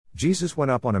Jesus went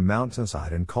up on a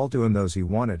mountainside and called to him those he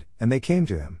wanted, and they came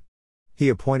to him. He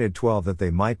appointed 12 that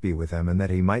they might be with him and that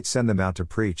he might send them out to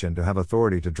preach and to have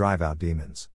authority to drive out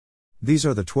demons. These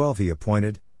are the 12 he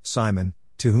appointed: Simon,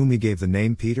 to whom he gave the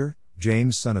name Peter,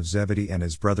 James son of Zebedee and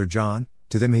his brother John,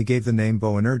 to them he gave the name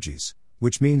Boanerges,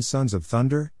 which means sons of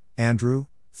thunder, Andrew,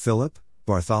 Philip,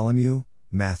 Bartholomew,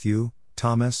 Matthew,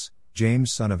 Thomas,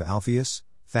 James son of Alphaeus,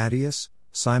 Thaddeus,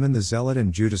 Simon the Zealot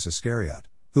and Judas Iscariot,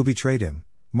 who betrayed him.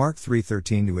 Mark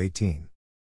 3:13-18.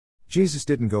 Jesus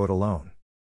didn't go it alone.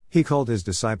 He called his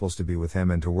disciples to be with him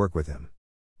and to work with him.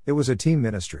 It was a team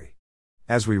ministry.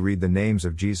 As we read the names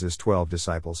of Jesus' 12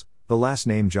 disciples, the last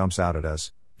name jumps out at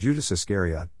us: Judas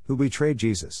Iscariot, who betrayed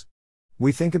Jesus.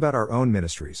 We think about our own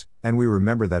ministries, and we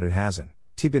remember that it hasn't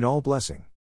been all blessing.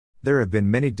 There have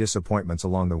been many disappointments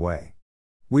along the way.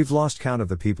 We've lost count of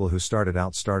the people who started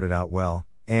out well,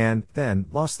 and then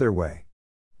lost their way.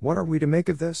 What are we to make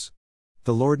of this?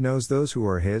 The Lord knows those who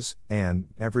are His, and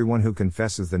everyone who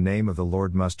confesses the name of the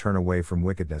Lord must turn away from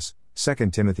wickedness.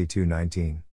 2 Timothy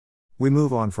 2:19. We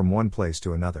move on from one place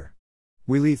to another.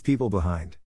 We leave people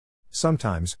behind.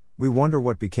 Sometimes, we wonder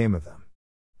what became of them.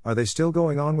 Are they still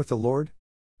going on with the Lord?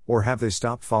 Or have they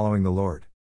stopped following the Lord?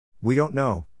 We don't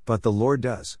know, but the Lord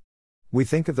does. We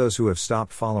think of those who have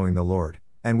stopped following the Lord,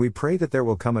 and we pray that there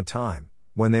will come a time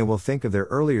when they will think of their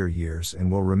earlier years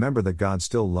and will remember that God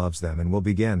still loves them and will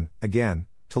begin, again,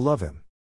 to love Him.